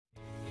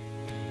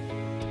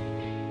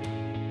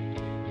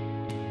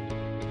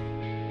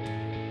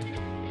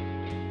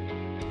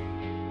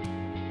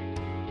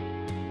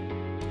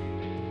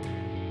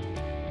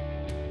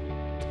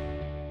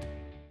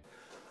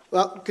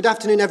Well, good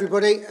afternoon,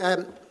 everybody.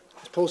 As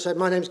Paul said,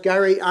 my name's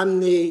Gary. I'm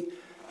the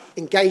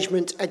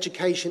Engagement,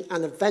 Education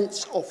and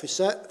Events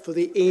Officer for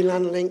the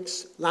Elan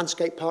Links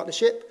Landscape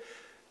Partnership.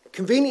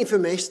 Convenient for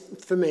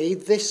me,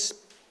 this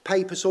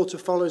paper sort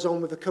of follows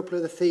on with a couple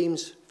of the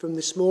themes from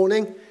this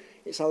morning.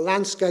 It's a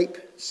landscape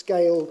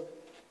scale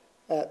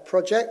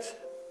project.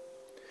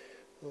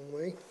 One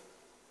way.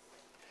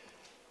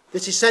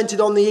 This is centred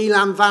on the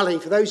Elan Valley.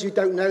 For those who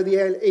don't know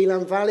the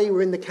Elan Valley,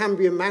 we're in the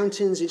Cambrian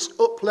Mountains. It's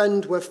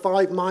upland. We're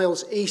 5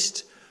 miles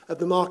east of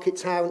the market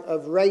town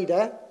of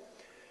Rhayader.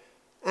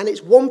 And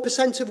it's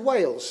 1% of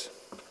Wales.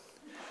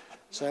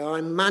 So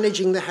I'm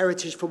managing the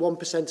heritage for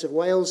 1% of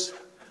Wales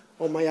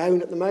on my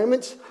own at the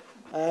moment.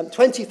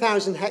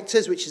 20,000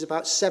 hectares, which is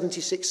about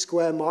 76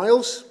 square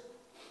miles.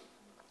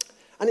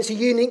 And it's a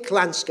unique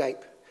landscape.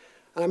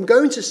 And I'm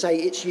going to say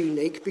it's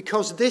unique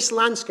because this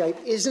landscape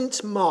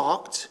isn't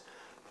marked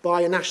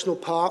by a national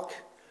park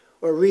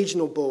or a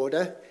regional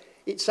border.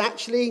 It's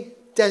actually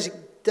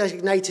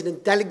designated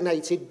and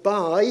delineated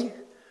by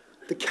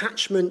the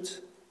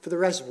catchment for the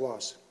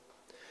reservoirs.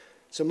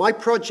 So my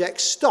project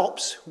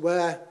stops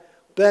where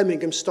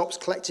Birmingham stops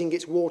collecting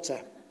its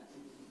water.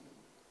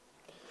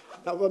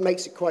 That's what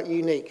makes it quite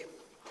unique.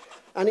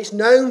 And it's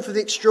known for the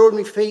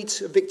extraordinary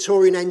feat of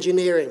Victorian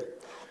engineering.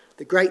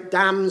 The great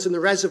dams and the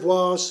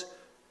reservoirs,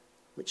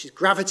 which is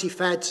gravity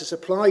fed to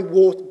supply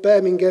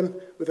Birmingham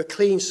with a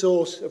clean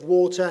source of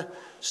water,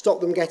 stop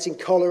them getting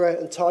cholera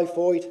and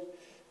typhoid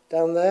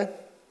down there.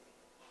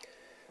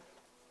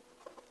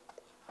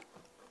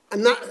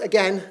 And that,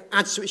 again,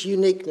 adds to its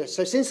uniqueness.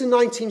 So since the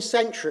 19th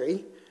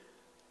century,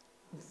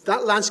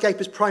 that landscape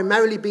has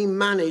primarily been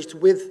managed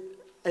with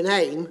an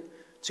aim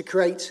to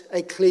create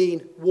a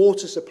clean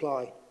water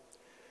supply.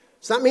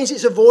 So that means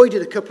it's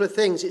avoided a couple of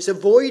things. It's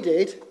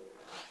avoided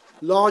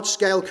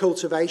large-scale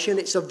cultivation,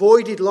 it's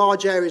avoided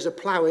large areas of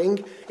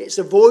ploughing, it's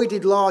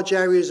avoided large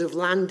areas of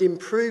land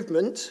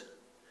improvement,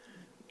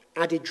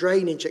 added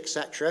drainage,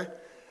 etc.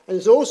 And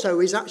it also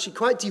is actually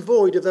quite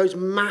devoid of those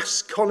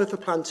mass conifer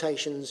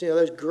plantations,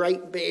 those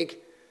great big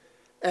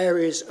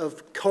areas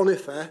of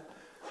conifer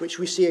which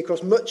we see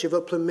across much of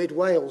upland mid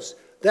Wales.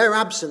 They're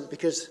absent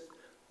because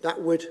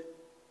that would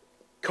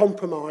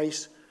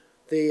compromise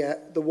the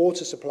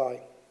water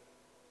supply.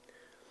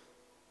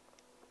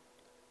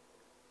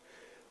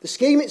 The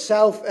scheme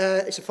itself,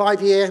 it's a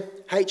 5-year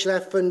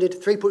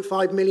HLF-funded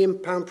 £3.5 million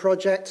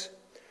project.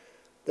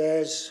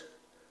 There's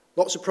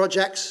lots of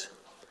projects.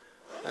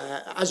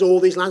 As all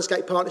these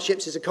landscape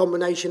partnerships, it's a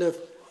combination of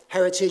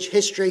heritage,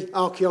 history,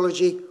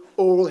 archaeology,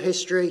 oral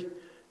history,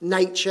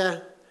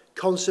 nature,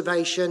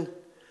 conservation,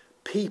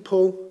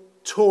 people,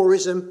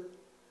 tourism,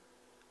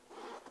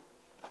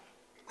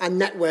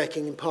 and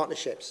networking in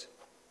partnerships.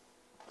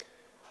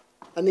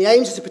 And the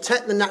aim is to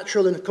protect the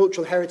natural and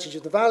cultural heritage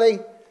of the valley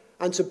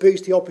and to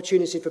boost the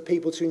opportunity for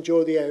people to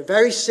enjoy the area.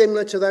 Very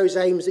similar to those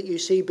aims that you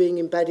see being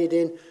embedded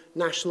in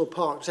national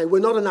parks. So we're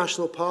not a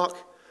national park,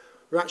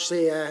 we're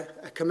actually a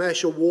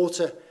commercial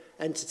water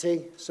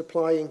entity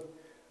supplying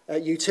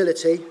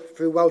utility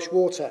through Welsh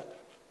Water.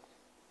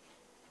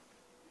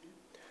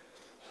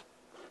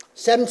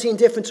 17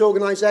 different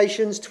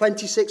organisations,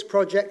 26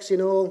 projects in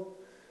all,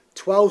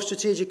 12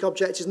 strategic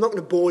objectives. I'm not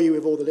going to bore you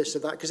with all the list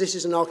of that because this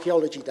is an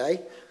archaeology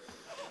day.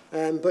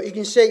 But you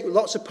can see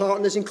lots of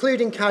partners,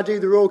 including CADU,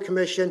 the Royal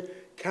Commission,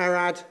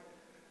 CARAD,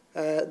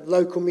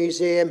 local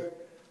museum,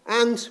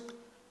 and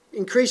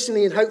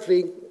increasingly and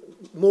hopefully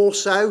more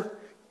so,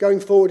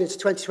 going forward into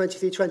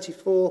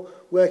 2023-24,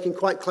 working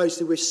quite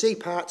closely with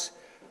CPAT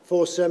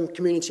for some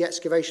community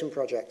excavation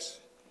projects.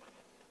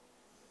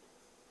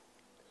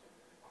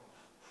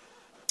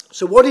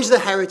 So what is the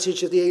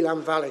heritage of the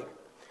Elan Valley?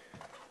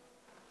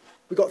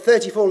 We've got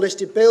 34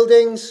 listed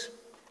buildings,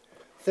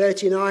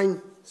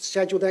 39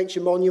 scheduled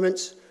ancient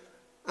monuments,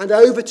 and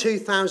over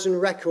 2,000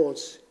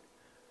 records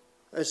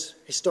as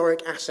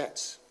historic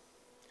assets.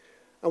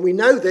 And we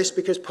know this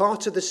because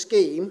part of the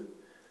scheme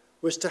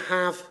was to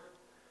have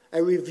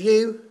a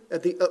review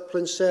of the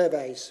upland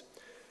surveys.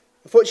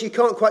 Unfortunately, you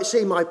can't quite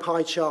see my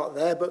pie chart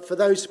there, but for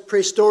those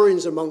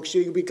prehistorians amongst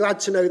you, you'll be glad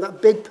to know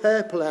that big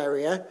purple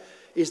area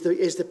is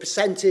the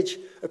percentage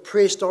of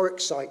prehistoric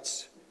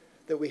sites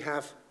that we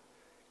have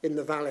in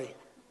the valley.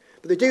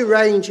 But they do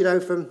range,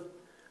 from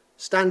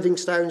standing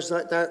stones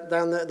like that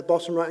down there at the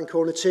bottom right-hand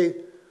corner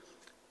to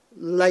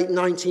late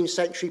 19th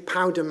century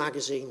powder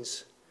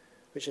magazines,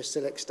 which are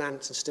still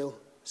extant and still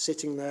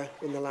sitting there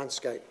in the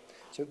landscape.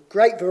 So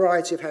great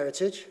variety of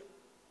heritage.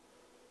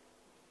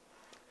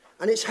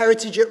 And it's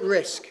heritage at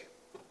risk.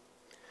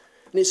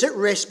 And it's at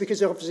risk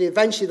because obviously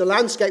eventually the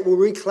landscape will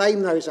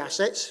reclaim those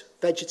assets,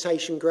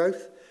 vegetation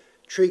growth,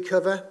 tree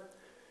cover,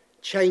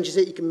 changes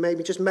it. You can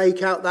maybe just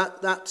make out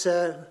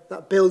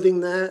that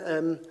building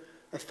there,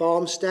 a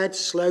farmstead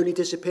slowly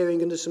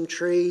disappearing under some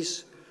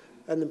trees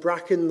and the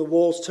bracken, the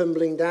walls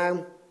tumbling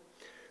down.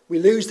 We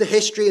lose the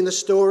history and the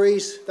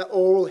stories, that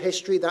oral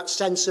history, that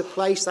sense of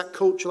place, that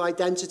cultural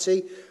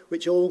identity,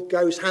 which all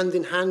goes hand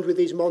in hand with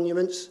these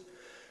monuments.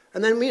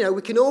 And then,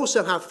 we can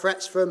also have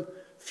threats from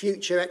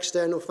future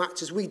external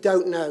factors. We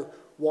don't know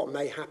what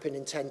may happen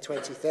in 10,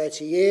 20,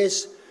 30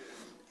 years.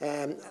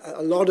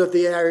 A lot of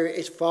the area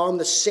is farmed.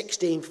 There's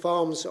 16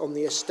 farms on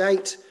the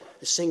estate.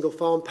 The single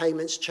farm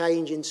payments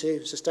change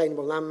into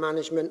sustainable land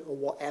management or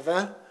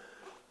whatever.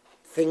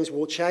 Things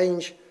will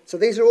change. So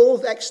these are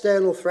all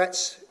external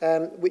threats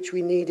which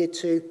we needed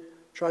to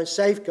try and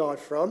safeguard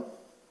from.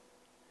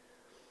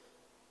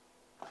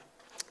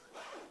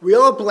 We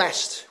are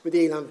blessed with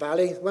the Elan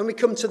Valley. When we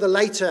come to the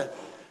later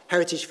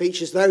heritage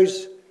features,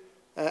 those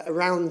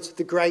around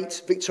the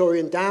great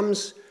Victorian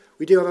dams,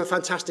 we do have a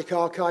fantastic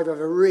archive. We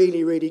have a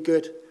really, really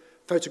good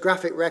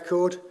photographic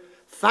record.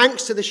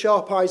 Thanks to the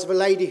sharp eyes of a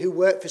lady who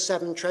worked for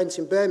Severn Trent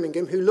in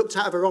Birmingham, who looked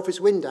out of her office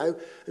window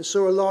and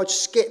saw a large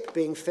skip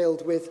being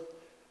filled with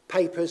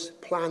papers,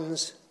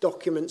 plans,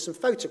 documents and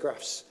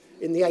photographs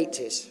in the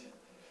 80s.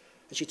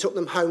 And she took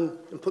them home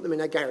and put them in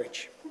her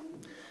garage.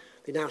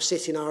 They now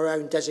sit in our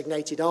own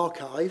designated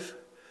archive.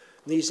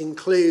 And these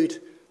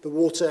include the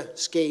water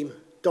scheme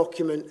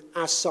document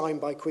as signed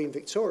by Queen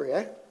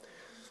Victoria,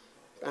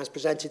 as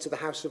presented to the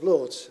House of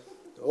Lords.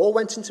 It all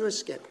went into a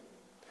skip.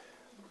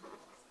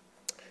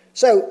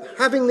 So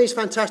having these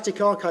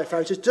fantastic archive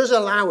photos does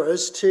allow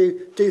us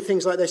to do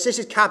things like this. This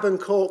is Cabin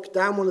Cork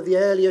Dam, one of the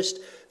earliest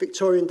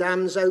Victorian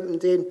dams,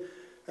 opened in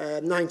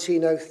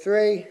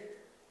 1903.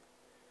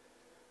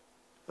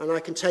 And I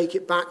can take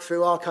it back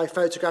through archive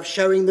photographs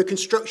showing the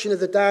construction of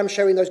the dam,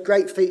 showing those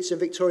great feats of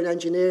Victorian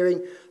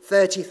engineering,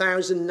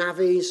 30,000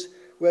 navvies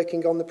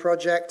working on the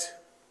project.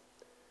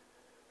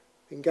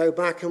 We can go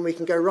back and we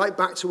can go right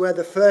back to where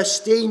the first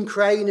steam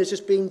crane has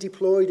just been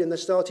deployed and they're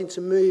starting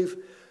to move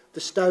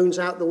the stones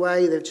out the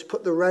way. They've just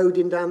put the road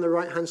in down the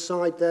right-hand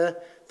side there.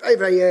 Very,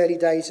 very early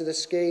days of the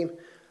scheme.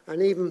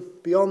 And even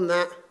beyond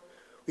that,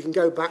 we can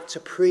go back to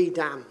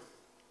pre-dam,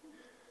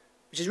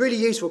 which is really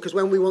useful because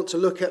when we want to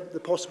look at the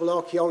possible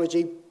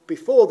archaeology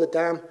before the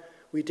dam,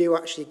 we do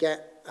actually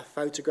get a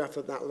photograph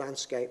of that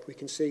landscape. We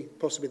can see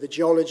possibly the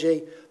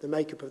geology, the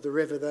makeup of the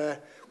river there.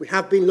 We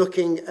have been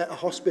looking at a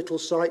hospital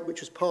site which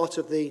was part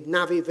of the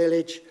Navvy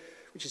village,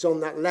 which is on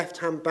that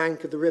left-hand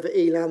bank of the River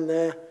Elan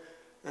there.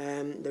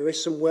 There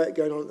is some work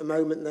going on at the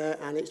moment there,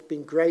 and it's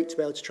been great to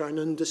be able to try and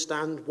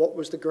understand what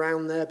was the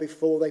ground there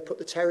before they put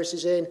the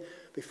terraces in,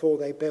 before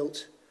they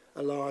built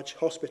a large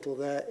hospital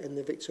there in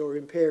the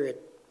Victorian period.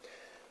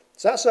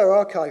 So that's our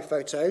archive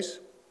photos.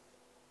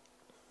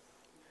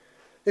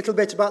 A little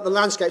bit about the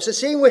landscape. So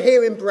seeing we're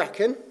here in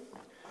Brecon,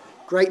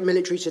 great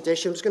military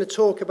tradition. I'm just going to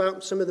talk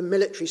about some of the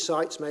military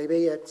sites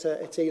maybe at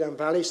Elan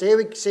Valley. So here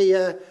we can see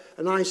a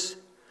nice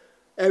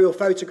aerial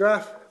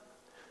photograph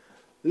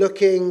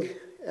looking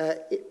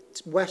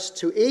west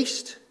to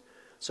east.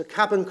 So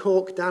Cabin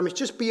Cork Dam is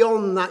just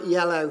beyond that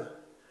yellow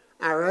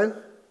arrow,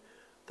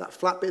 that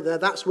flat bit there.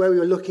 That's where we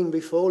were looking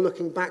before,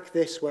 looking back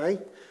this way.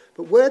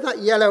 But where that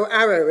yellow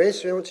arrow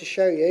is, I want to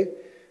show you,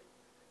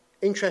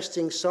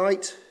 interesting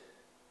site,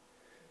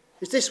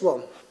 is this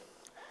one.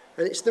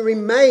 And it's the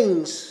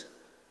remains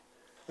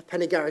of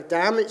Pennygarreg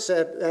Dam. It's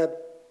an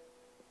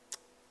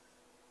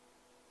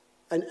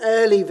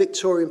early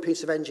Victorian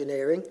piece of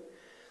engineering.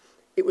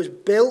 It was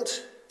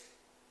built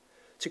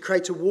to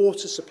create a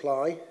water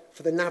supply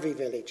for the Navvy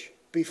village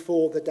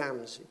before the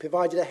dams. It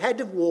provided a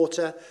head of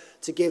water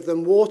to give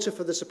them water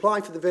for the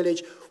supply for the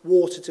village,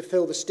 water to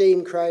fill the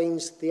steam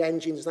cranes, the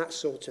engines, that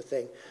sort of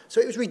thing. So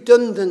it was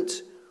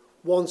redundant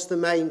once the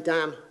main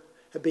dam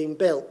had been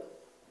built.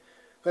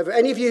 However,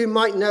 any of you who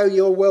might know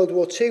your World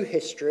War II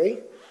history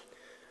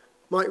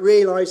might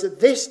realise that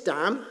this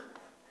dam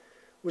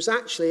was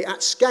actually,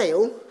 at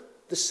scale,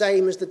 the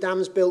same as the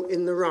dams built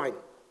in the Rhine,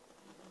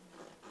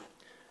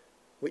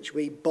 which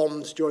we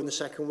bombed during the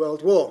Second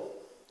World War.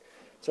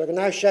 So I can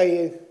now show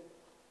you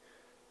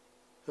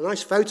a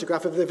nice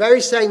photograph of the very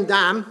same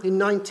dam in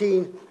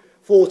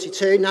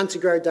 1942,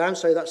 Nantygrow Dam,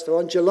 so that's the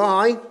one,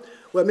 July,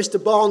 where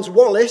Mr.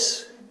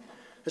 Barnes-Wallis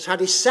has had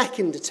his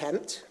second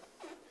attempt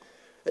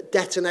at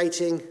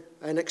detonating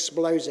an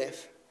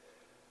explosive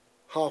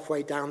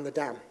halfway down the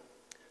dam.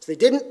 So they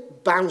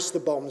didn't bounce the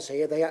bombs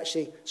here, they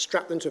actually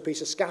strapped them to a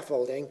piece of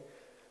scaffolding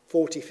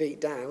 40 feet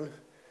down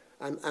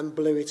and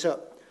blew it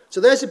up. So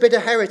there's a bit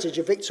of heritage,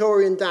 a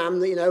Victorian dam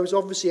that, you know, was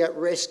obviously at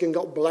risk and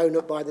got blown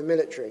up by the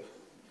military.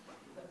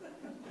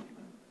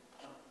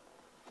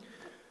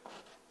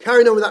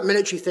 Carrying on with that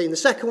military theme, the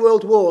Second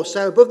World War,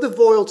 so above the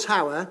Voyle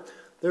Tower,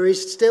 there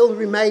is still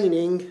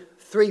remaining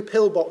 3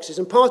 pillboxes.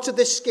 And part of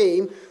this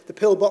scheme, the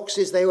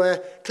pillboxes, they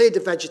were cleared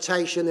of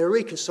vegetation, they were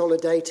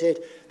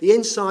reconsolidated, the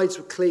insides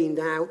were cleaned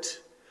out,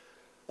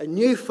 a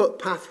new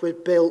footpath was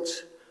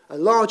built, a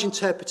large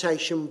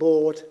interpretation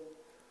board,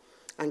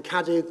 and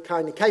CADU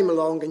kind of came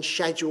along and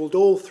scheduled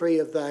all 3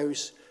 of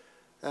those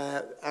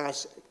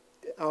as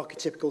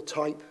archetypical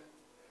type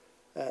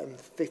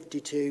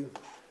 52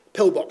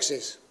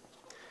 pillboxes.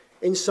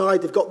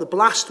 Inside they've got the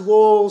blast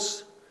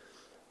walls.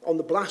 On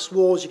the blast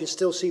walls you can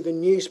still see the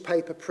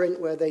newspaper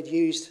print where they'd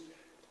used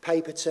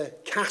paper to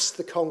cast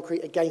the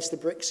concrete against the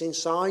bricks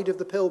inside of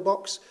the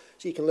pillbox,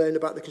 so you can learn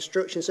about the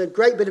construction. So a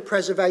great bit of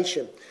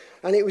preservation.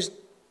 And it was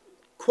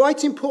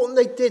quite important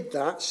they did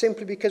that,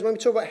 simply because when we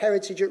talk about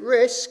heritage at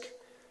risk,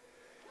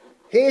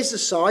 here's the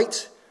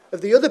site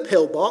of the other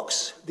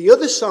pillbox, the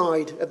other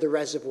side of the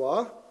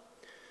reservoir,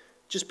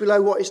 just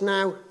below what is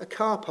now a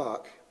car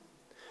park.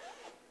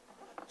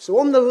 So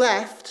on the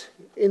left,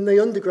 in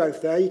the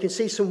undergrowth there, you can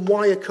see some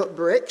wire-cut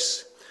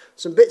bricks,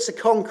 some bits of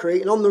concrete,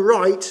 and on the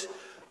right,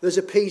 there's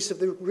a piece of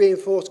the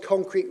reinforced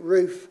concrete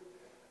roof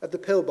of the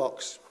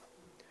pillbox.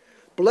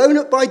 Blown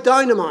up by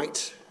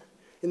dynamite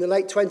in the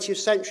late 20th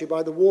century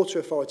by the water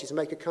authority to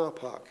make a car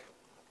park.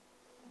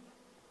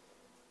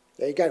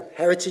 There you go,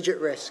 heritage at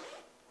risk.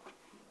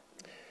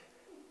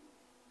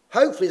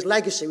 Hopefully, as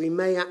legacy, we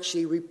may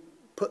actually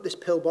put this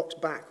pillbox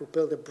back or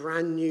build a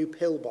brand new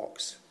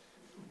pillbox,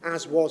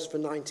 as was for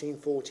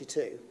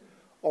 1942,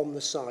 on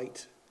the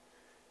site.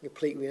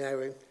 Completely,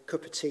 a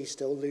cup of tea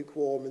still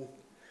lukewarm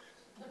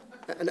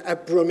and a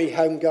brummy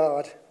home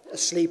guard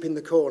asleep in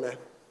the corner.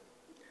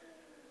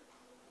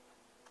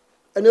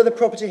 Another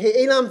property here,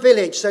 Elan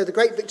Village, so the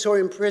Great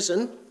Victorian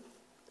Prison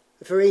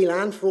for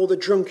Elan, for all the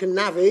drunken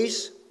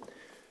navvies,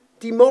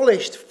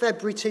 demolished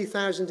February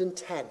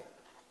 2010.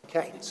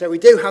 Okay, so we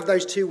do have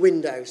those two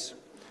windows.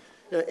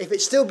 If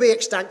it still be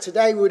extant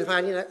today, we would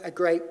have had a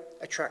great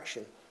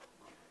attraction.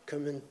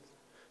 Come and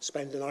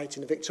spend the night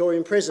in the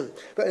Victorian prison.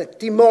 But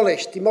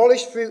demolished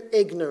through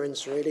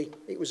ignorance, really.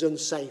 It was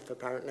unsafe,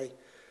 apparently.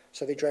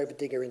 So they drove a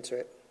digger into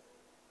it.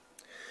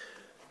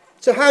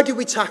 So how did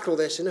we tackle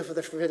this? Enough of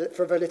the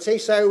frivolity.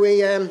 So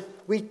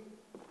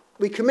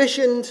we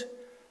commissioned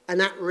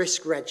an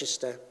at-risk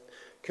register,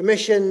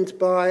 commissioned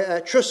by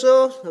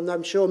Trussell, and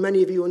I'm sure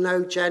many of you will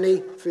know Jenny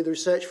through the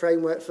research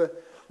framework for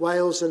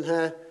Wales and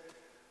her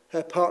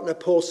partner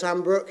Paul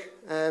Sambrook.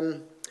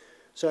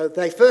 So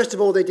first of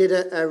all, they did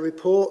a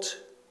report,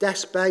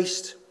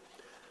 desk-based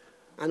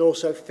and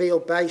also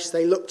field-based.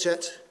 They looked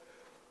at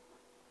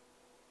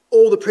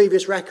all the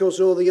previous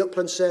records, all the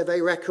upland survey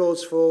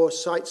records for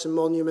sites and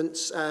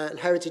monuments and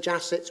heritage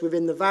assets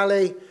within the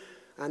valley,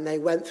 and they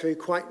went through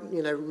quite,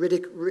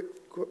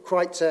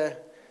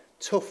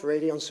 tough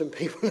really on some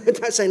people.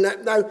 They're saying,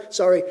 no,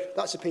 sorry,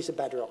 that's a piece of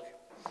bedrock.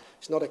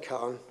 It's not a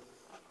cairn.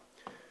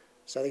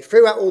 So they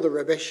threw out all the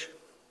rubbish.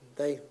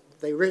 They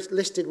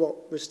listed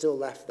what was still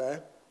left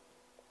there,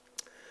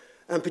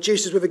 and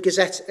produced us with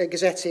a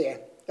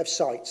gazetteer of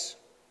sites.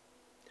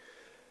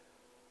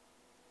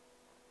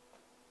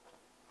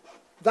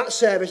 That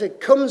service,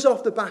 it comes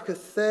off the back of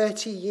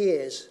 30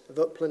 years of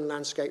upland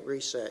landscape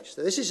research.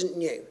 So this isn't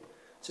new.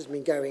 This has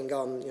been going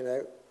on,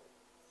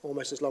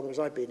 almost as long as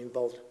I've been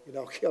involved in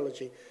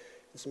archaeology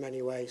in so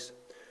many ways.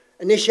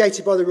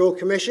 Initiated by the Royal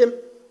Commission,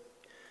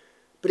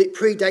 but it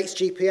predates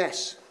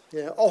GPS.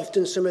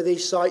 Often some of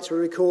these sites were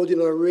recorded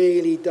on a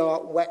really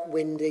dark, wet,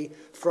 windy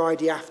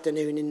Friday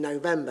afternoon in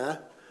November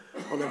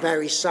on a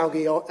very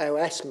soggy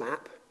OS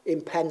map in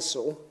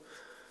pencil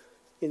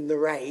in the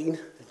rain,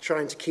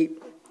 trying to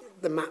keep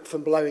the map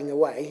from blowing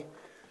away.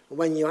 And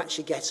when you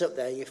actually get up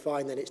there, you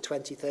find that it's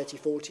 20, 30,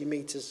 40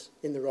 metres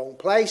in the wrong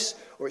place,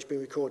 or it's been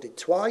recorded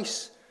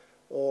twice,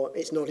 or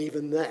it's not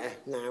even there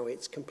now,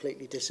 it's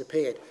completely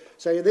disappeared.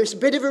 So there's a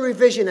bit of a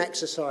revision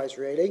exercise,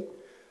 really,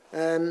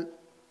 to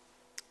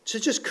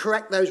just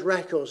correct those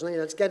records,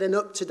 to get an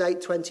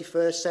up-to-date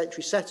 21st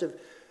century set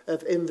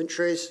of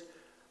inventories,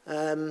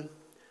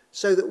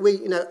 so that we,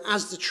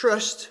 as the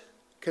Trust,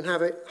 can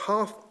have a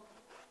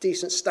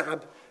half-decent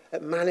stab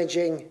at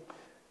managing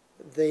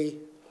the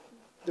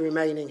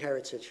remaining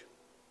heritage.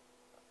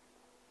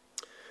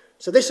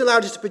 So this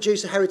allowed us to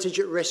produce a heritage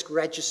at risk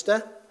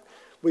register.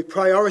 We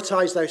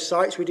prioritised those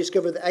sites. We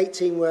discovered that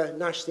 18 were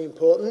nationally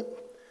important,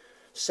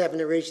 7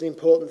 are regionally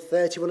important,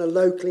 31 are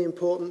locally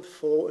important,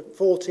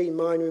 14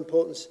 minor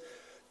importance,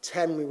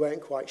 10 we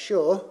weren't quite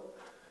sure.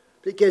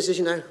 But it gives us,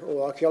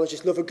 all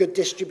archaeologists love a good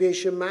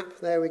distribution map.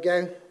 There we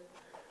go.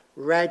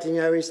 Red,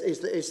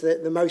 is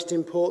the most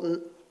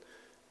important,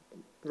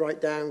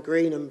 right down,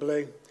 green and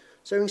blue.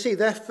 So you can see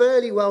they're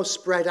fairly well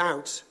spread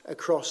out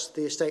across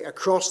the estate,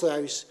 across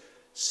those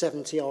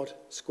 70-odd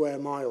square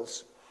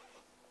miles.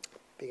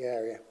 Big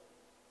area.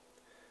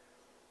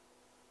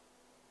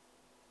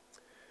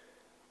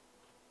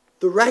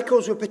 The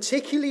records were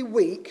particularly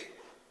weak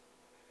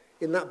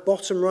in that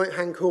bottom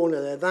right-hand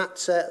corner there,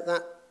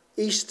 that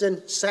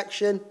eastern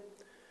section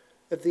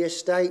of the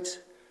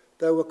estate.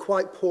 There were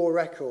quite poor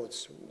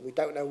records. We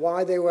don't know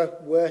why they were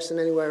worse than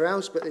anywhere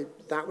else, but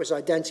that was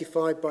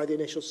identified by the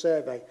initial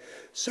survey.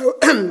 So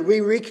we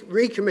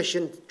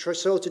recommissioned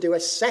Trussell to do a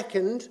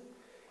second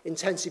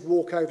intensive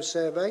walkover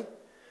survey.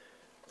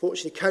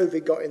 Fortunately,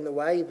 COVID got in the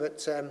way,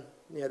 but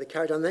they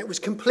carried on. It was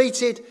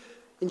completed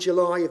in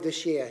July of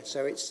this year,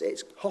 so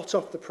it's hot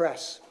off the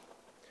press.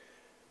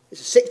 It's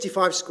a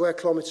 65 square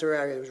kilometre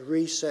area that was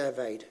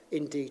resurveyed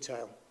in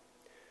detail.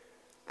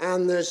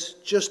 And there's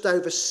just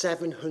over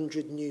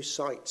 700 new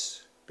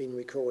sites being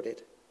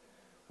recorded,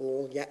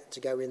 all yet to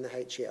go in the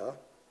HER.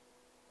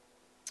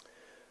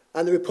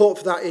 And the report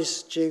for that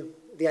is due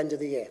at the end of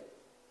the year.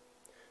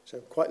 So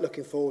I'm quite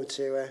looking forward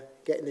to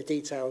getting the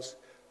details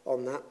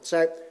on that.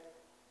 So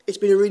it's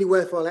been a really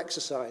worthwhile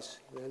exercise.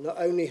 Not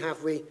only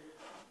have we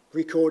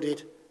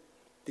recorded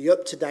the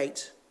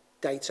up-to-date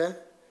data,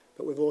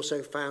 but we've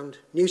also found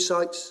new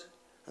sites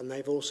and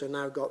they've also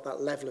now got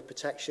that level of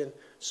protection.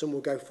 Some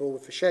will go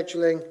forward for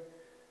scheduling,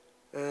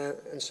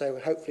 and so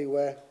hopefully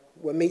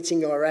we're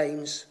meeting our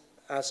aims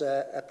as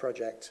a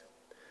project.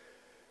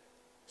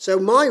 So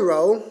my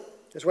role,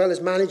 as well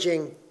as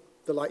managing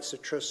the likes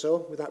of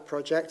Trussell with that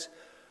project,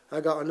 I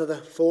got another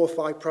 4 or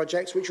 5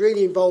 projects which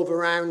really involve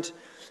around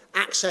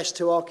access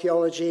to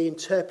archaeology,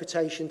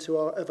 interpretation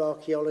of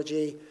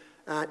archaeology,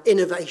 and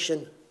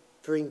innovation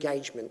for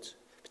engagement,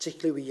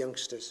 particularly with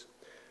youngsters.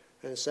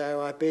 And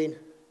so I've been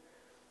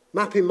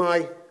mapping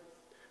my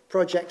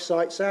project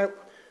sites out.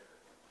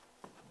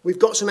 We've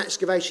got some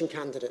excavation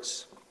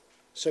candidates.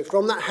 So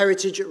from that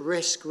heritage at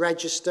risk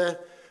register,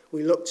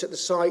 we looked at the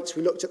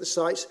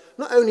sites,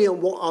 not only on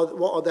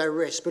what are their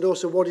risks, but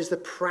also what is the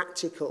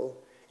practical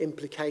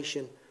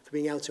implication for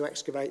being able to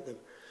excavate them.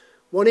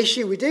 One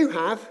issue we do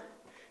have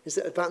is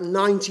that about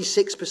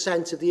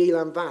 96% of the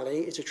Elan Valley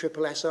is a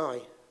triple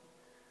SI,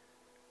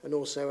 and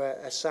also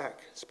a SAC,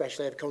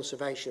 Special Area of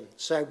Conservation.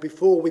 So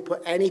before we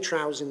put any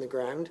trowels in the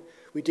ground,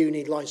 we do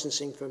need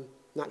licensing from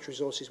Natural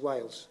Resources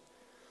Wales.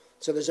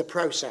 So there's a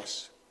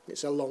process.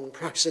 It's a long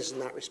process in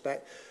that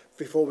respect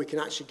before we can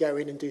actually go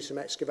in and do some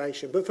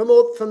excavation. But from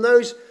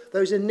those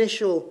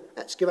initial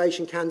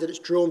excavation candidates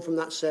drawn from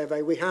that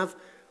survey, we have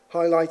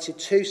highlighted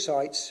 2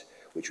 sites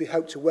which we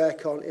hope to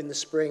work on in the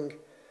spring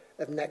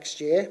of next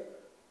year.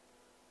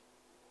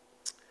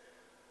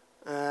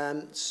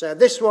 So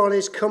this one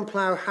is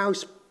Clwyd-Powys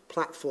House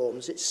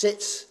Platforms. It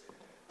sits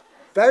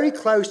very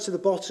close to the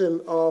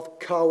bottom of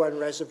Carwen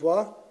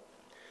Reservoir.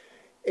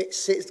 It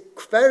sits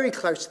very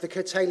close to the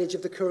curtailage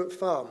of the current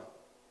farm.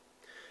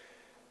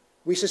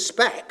 We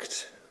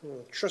suspect,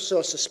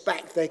 Trussell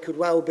suspect, they could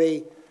well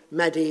be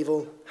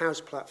medieval house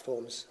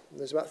platforms.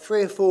 There's about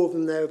 3 or 4 of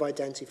them there we've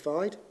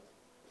identified.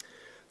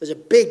 There's a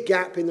big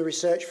gap in the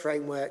research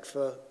framework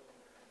for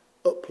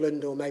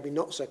upland, or maybe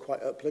not so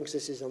quite upland, because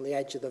this is on the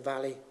edge of the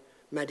valley,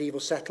 medieval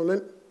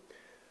settlement.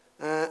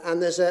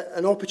 And there's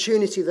an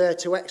opportunity there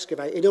to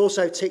excavate. It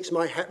also ticks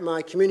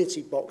my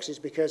community boxes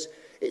because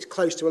it's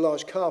close to a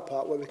large car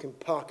park where we can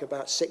park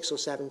about 6 or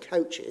 7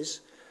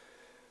 coaches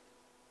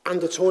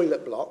and a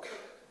toilet block.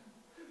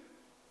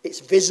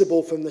 It's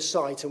visible from the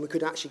site, and we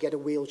could actually get a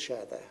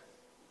wheelchair there.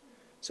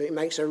 So it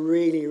makes a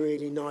really,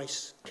 really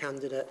nice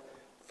candidate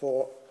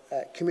for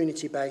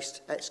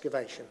community-based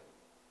excavation.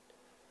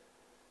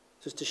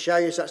 Just to show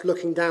you, so that's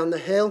looking down the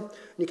hill. And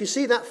you can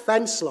see that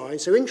fence line.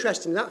 So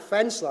interestingly, that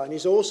fence line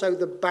is also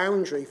the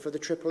boundary for the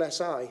triple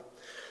SI.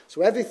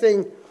 So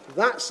everything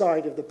that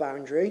side of the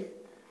boundary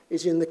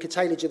is in the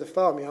curtailage of the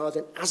farmyard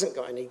and hasn't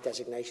got any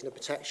designation of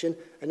protection.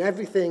 And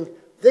everything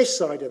this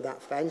side of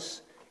that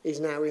fence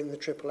is now in the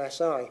triple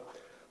SI.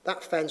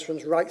 That fence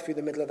runs right through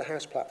the middle of the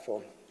house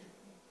platform,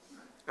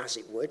 as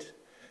it would.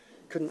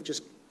 Couldn't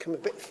just come a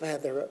bit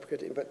further up,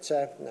 could it? But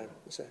no,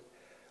 it's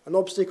an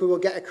obstacle we'll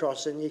get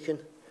across, and you can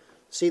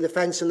see the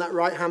fence in that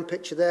right-hand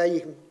picture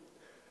there.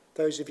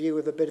 Those of you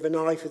with a bit of an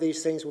eye for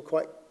these things will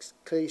quite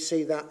clearly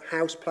see that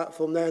house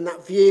platform there, and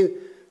that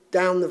view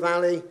down the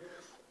valley.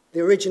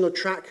 The original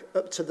track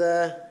up to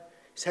there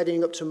is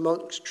heading up to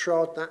Monk's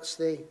Trod. That's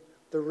the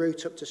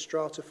route up to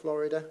Strata,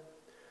 Florida.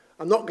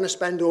 I'm not going to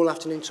spend all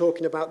afternoon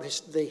talking about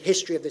the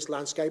history of this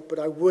landscape, but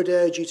I would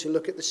urge you to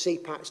look at the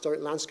CPAT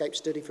Historic Landscape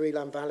Study for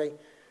Elan Valley.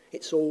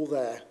 It's all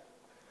there,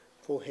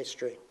 full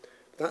history.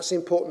 That's the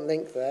important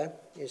link there,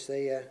 is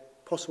the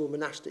possible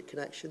monastic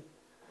connection.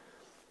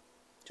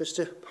 Just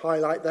to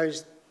highlight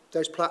those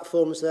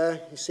platforms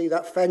there, you see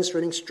that fence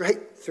running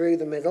straight through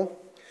the middle.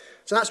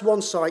 So that's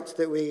one site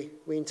that we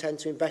intend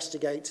to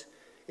investigate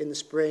in the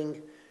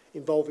spring,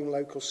 involving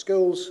local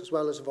schools as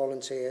well as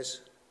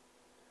volunteers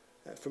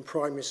from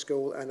primary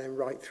school and then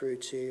right through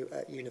to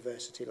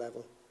university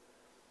level.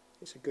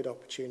 It's a good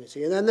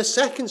opportunity. And then the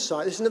second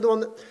site, this is another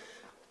one that,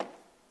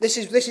 this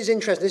is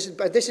interesting.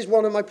 This is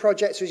one of my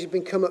projects which has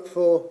been come up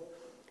for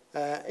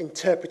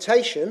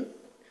interpretation.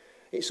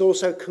 It's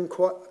also come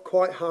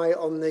quite high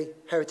on the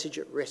Heritage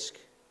at Risk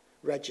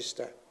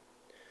register.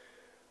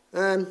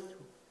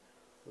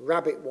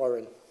 Rabbit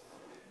warren,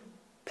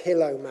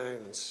 pillow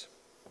mounds.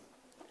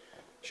 I'm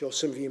sure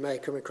some of you may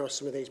have come across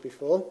some of these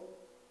before.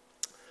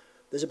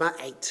 There's about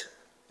 8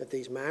 of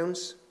these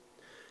mounds.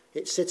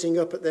 It's sitting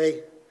up at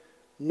the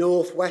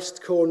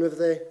northwest corner of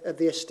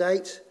the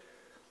estate.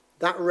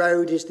 That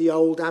road is the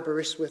old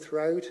Aberystwyth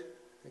Road.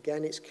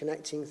 Again, it's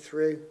connecting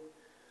through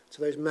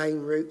to those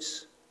main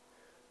routes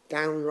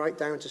right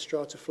down to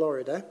Strata,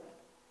 Florida.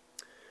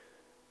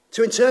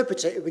 To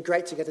interpret it, it would be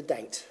great to get a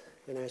date.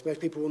 You know, as most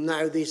people will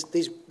know, these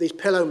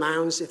pillow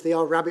mounds, if they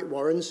are rabbit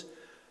warrens,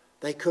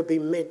 they could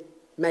be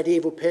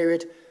medieval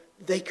period.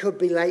 They could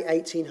be late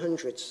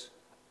 1800s.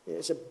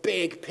 It's a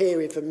big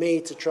period for me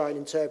to try and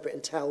interpret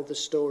and tell the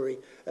story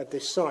of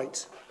this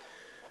site.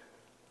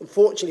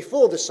 Unfortunately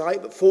for the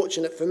site, but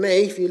fortunate for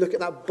me, if you look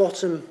at that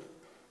bottom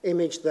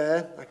image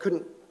there, I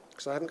couldn't,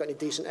 because I haven't got any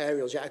decent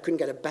aerials yet, I couldn't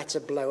get a better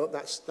blow up.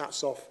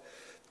 That's off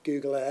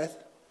Google Earth.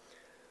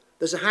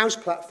 There's a house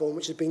platform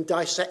which has been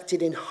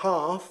dissected in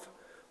half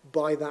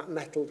by that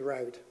metalled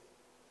road.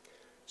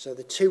 So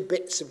the two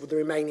bits of the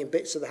remaining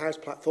bits of the house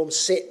platform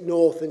sit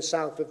north and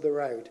south of the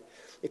road.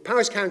 If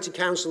Powys County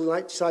Council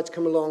decide to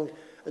come along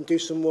and do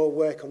some more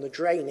work on the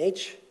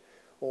drainage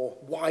or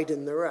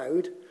widen the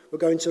road, we're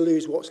going to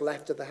lose what's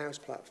left of the house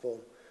platform.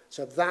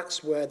 So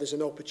that's where there's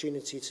an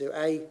opportunity to,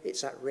 A,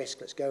 it's at risk,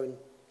 let's go and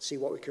see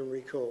what we can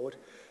record,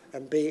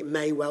 and B, it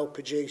may well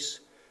produce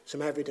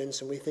some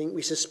evidence, and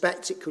we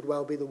suspect it could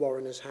well be the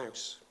Warrener's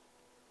house.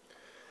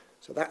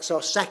 So that's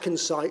our second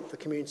site for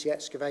community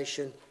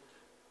excavation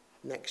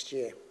next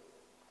year.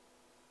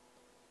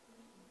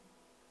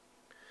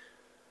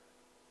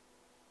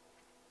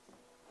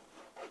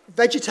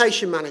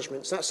 Vegetation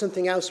management, so that's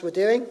something else we're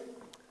doing.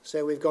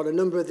 So we've got a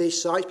number of these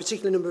sites,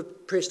 particularly a number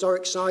of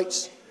prehistoric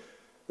sites,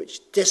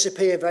 which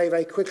disappear very,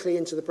 very quickly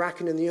into the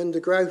bracken and the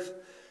undergrowth.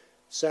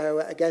 So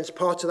again, as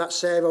part of that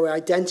survey, we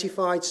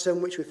identified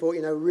some which we thought,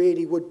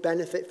 really would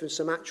benefit from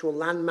some actual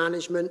land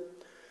management.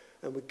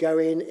 And we're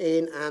going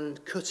in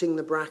and cutting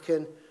the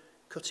bracken,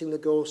 cutting the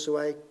gorse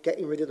away,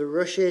 getting rid of the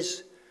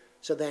rushes.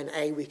 So then,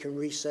 A, we can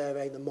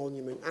resurvey the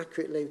monument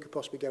accurately. We could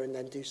possibly go and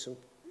then do some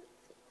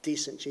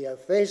decent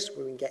geophys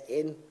where we can get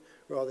in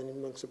rather than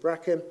amongst the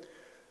bracken.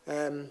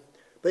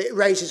 But it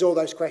raises all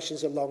those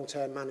questions of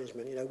long-term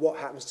management. What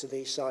happens to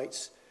these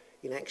sites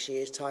in X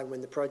years' time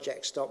when the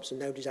project stops and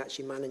nobody's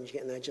actually managing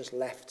it and they're just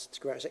left to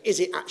grow? So is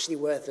it actually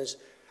worth us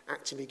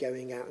actively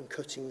going out and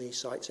cutting these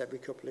sites every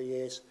couple of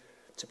years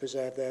to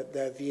preserve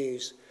their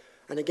views?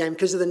 And again,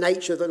 because of the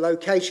nature of the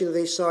location of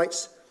these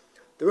sites,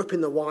 they're up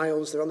in the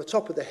wilds, they're on the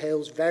top of the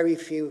hills, very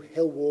few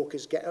hill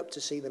walkers get up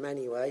to see them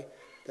anyway.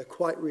 They're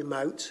quite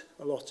remote,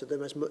 a lot of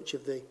them, as much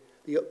of the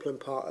upland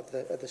part of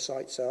the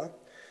sites are.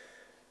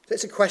 So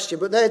it's a question,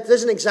 but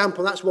there's an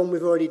example. That's one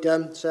we've already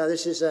done. So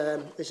this is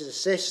a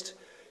cyst.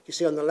 You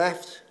see on the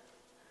left.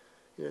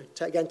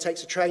 Again,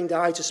 takes a trained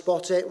eye to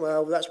spot it.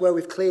 Well, that's where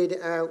we've cleared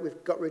it out.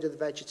 We've got rid of the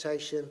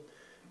vegetation,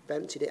 we've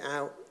emptied it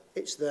out.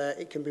 It's there.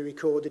 It can be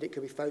recorded. It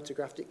can be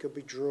photographed. It could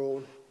be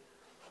drawn.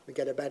 We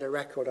get a better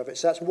record of it.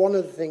 So that's one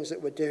of the things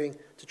that we're doing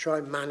to try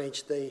and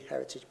manage the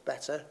heritage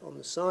better on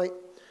the site.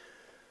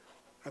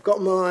 I've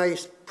got my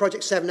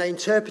Project 7A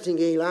interpreting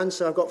Elan.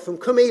 So I've got from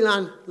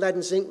Elan lead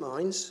and zinc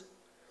mines.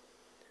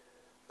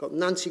 I've got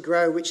Nancy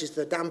Grove, which is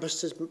the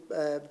Dambusters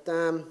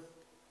Dam.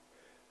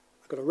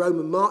 I've got a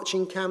Roman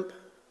marching camp.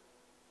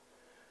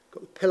 I've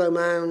got the pillow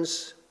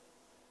mounds.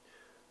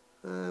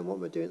 What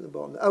am I doing at the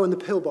bottom? Oh, and the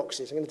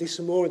pillboxes. I'm going to do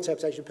some more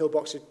interpretation of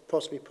pillboxes,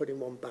 possibly putting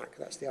one back.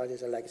 That's the idea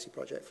as a legacy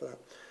project for that.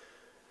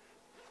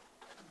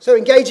 So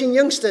engaging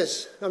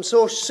youngsters. I'm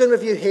sure some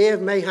of you here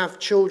may have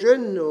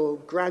children or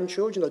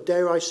grandchildren, or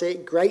dare I say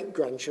it,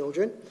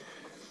 great-grandchildren,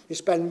 who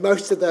spend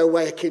most of their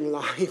waking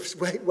lives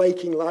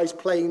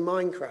playing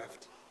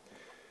Minecraft.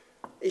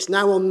 It's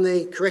now on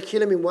the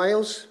curriculum in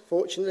Wales,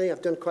 fortunately.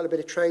 I've done quite a bit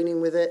of training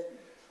with it.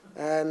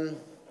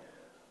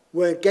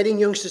 We're getting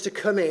youngsters to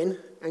come in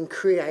and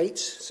create.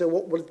 So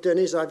what we've done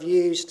is I've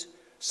used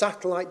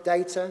satellite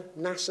data,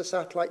 NASA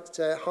satellite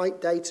height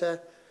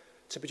data,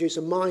 to produce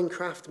a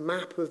Minecraft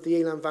map of the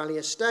Elan Valley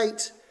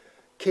estate.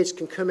 Kids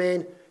can come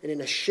in, and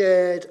in a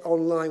shared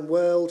online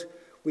world,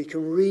 we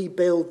can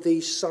rebuild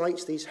these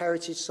sites, these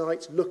heritage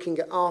sites, looking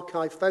at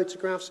archive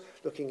photographs,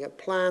 looking at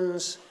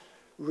plans,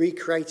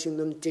 recreating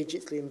them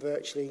digitally and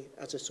virtually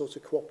as a sort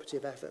of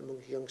cooperative effort among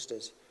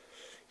youngsters.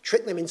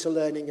 Trick them into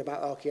learning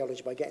about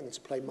archaeology by getting them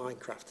to play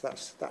Minecraft.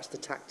 That's the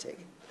tactic.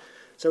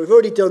 So we've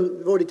already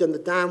done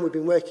the dam. We've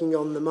been working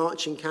on the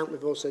marching camp.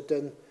 We've also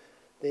done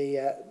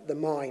the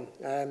mine.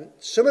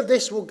 Some of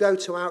this will go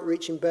to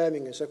outreach in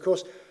Birmingham. So of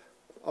course,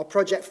 our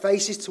project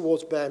faces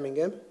towards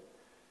Birmingham.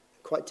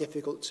 Quite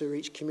difficult to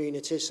reach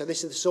communities. So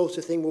this is the sort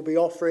of thing we'll be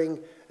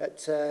offering at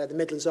the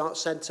Midlands Arts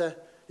Centre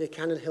near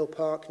Cannon Hill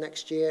Park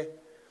next year.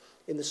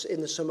 In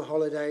the summer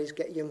holidays,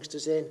 get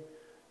youngsters in.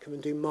 Come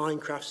and do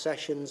Minecraft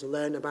sessions,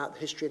 learn about the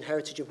history and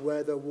heritage of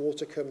where the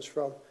water comes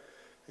from.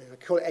 I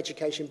call it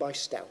education by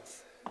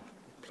stealth.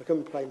 Come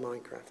and play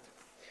Minecraft.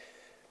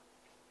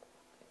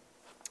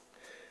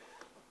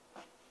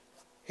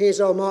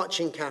 Here's our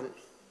marching camp.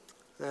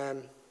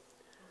 Go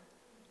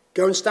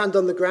and stand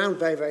on the ground,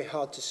 very, very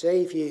hard to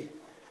see. If you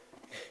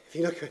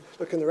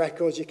look in the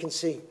records, you can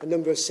see a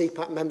number of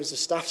CPAT members of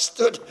staff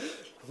stood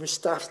with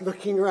staff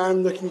looking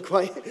around, looking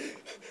quite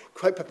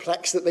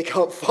perplexed that they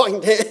can't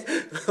find it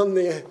on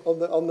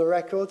the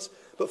records.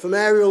 But from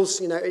aerials,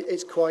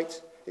 it's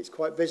quite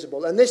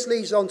visible. And this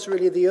leads on to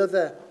really the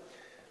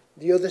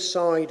other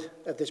side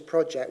of this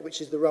project,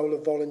 which is the role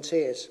of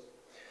volunteers.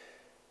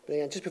 But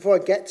again, just before I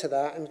get to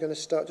that, I'm going to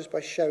start just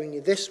by showing you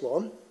this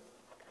one.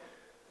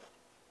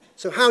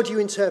 So how do you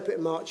interpret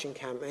a marching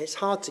camp? It's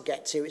hard to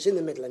get to. It's in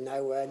the middle of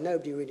nowhere.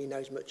 Nobody really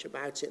knows much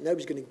about it.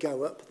 Nobody's going to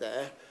go up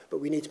there. But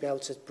we need to be able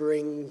to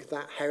bring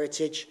that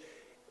heritage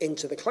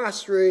into the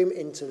classroom,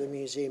 into the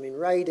museum in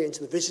Radar,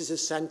 into the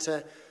visitors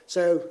centre.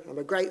 So I'm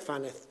a great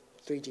fan of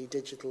 3D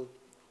digital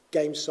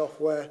game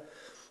software.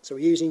 So we're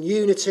using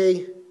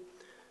Unity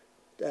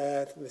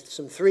with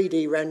some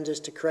 3D renders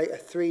to create a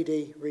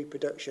 3D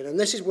reproduction. And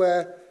this is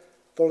where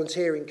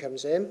volunteering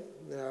comes in.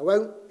 Now, I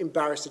won't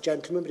embarrass the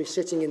gentleman, but he's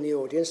sitting in the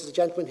audience. There's a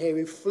gentleman here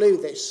who flew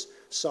this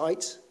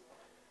site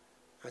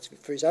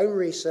for his own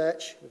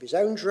research, with his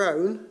own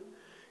drone,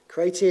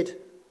 created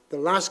the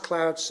last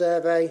cloud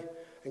survey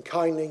and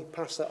kindly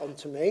passed that on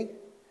to me.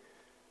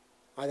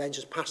 I then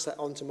just passed that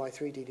on to my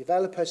 3D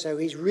developer. So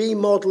he's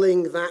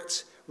remodelling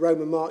that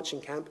Roman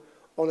marching camp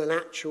on an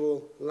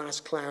actual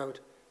last cloud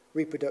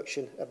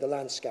reproduction of the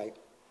landscape.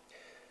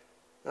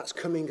 That's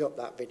coming up,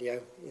 that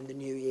video, in the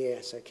new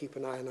year, so keep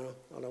an eye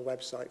on our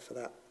website for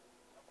that.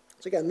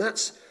 So again,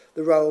 that's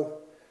the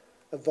role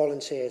of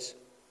volunteers.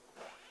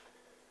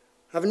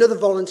 I have another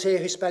volunteer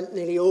who spent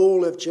nearly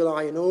all of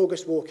July and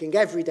August walking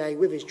every day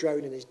with his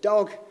drone and his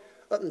dog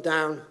up and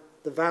down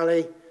the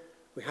valley.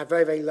 We had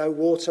very, very low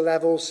water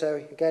levels, so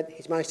again,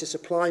 he's managed to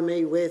supply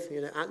me with,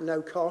 at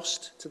no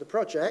cost to the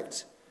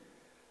project,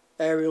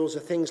 aerials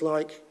of things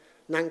like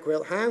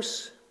Nantgwilt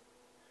House.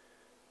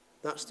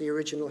 That's the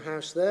original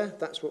house there.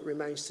 That's what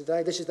remains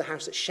today. This is the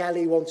house that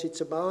Shelley wanted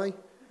to buy.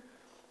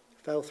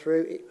 Fell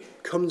through.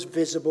 It comes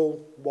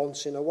visible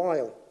once in a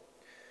while.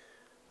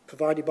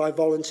 Provided by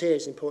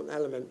volunteers, important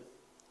element.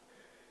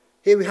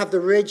 Here we have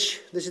the ridge.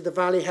 This is the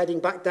valley heading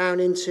back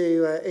down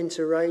into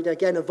Raid.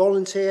 Again, a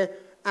volunteer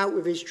out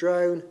with his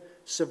drone,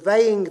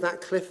 surveying that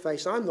cliff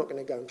face. I'm not going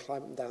to go and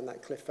climb down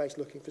that cliff face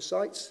looking for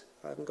sites.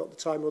 I haven't got the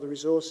time or the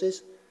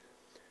resources.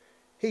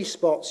 He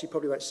spots, you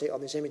probably won't see it on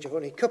this image,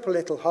 only a couple of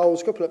little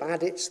holes, a couple of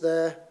adits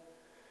there.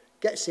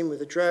 Gets in with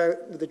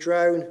the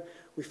drone.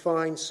 We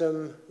find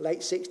some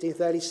late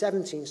 16th, early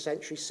 17th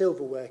century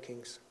silver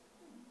workings.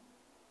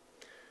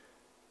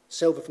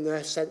 Silver from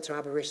there sent to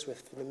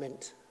Aberystwyth for the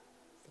mint,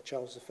 for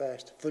Charles I,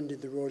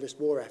 funded the Royalist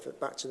war effort,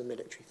 back to the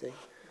military thing.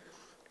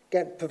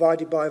 Again,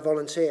 provided by a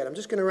volunteer. I'm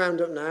just going to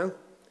round up now.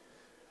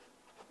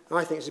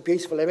 I think it's a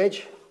beautiful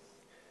image.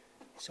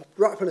 It's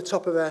right up on the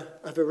top of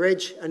a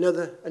ridge,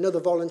 another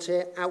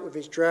volunteer out with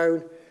his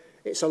drone.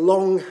 It's a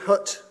long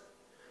hut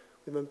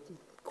with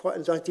quite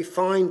a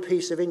defined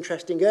piece of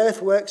interesting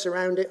earthworks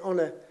around it on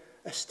a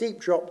steep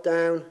drop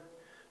down.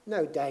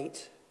 No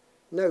date,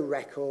 no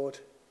record.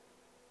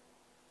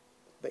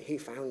 But he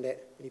found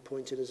it and he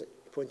pointed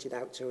it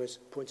out to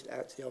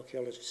the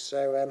archaeologists.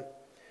 So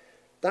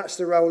that's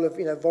the role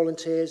of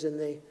volunteers and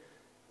the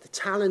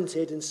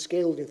talented and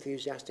skilled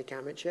enthusiastic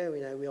amateur.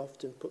 We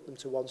often put them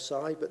to one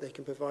side, but they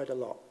can provide a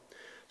lot.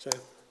 So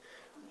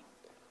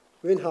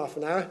we're in half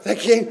an hour.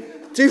 Thank you.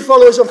 Do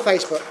follow us on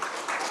Facebook.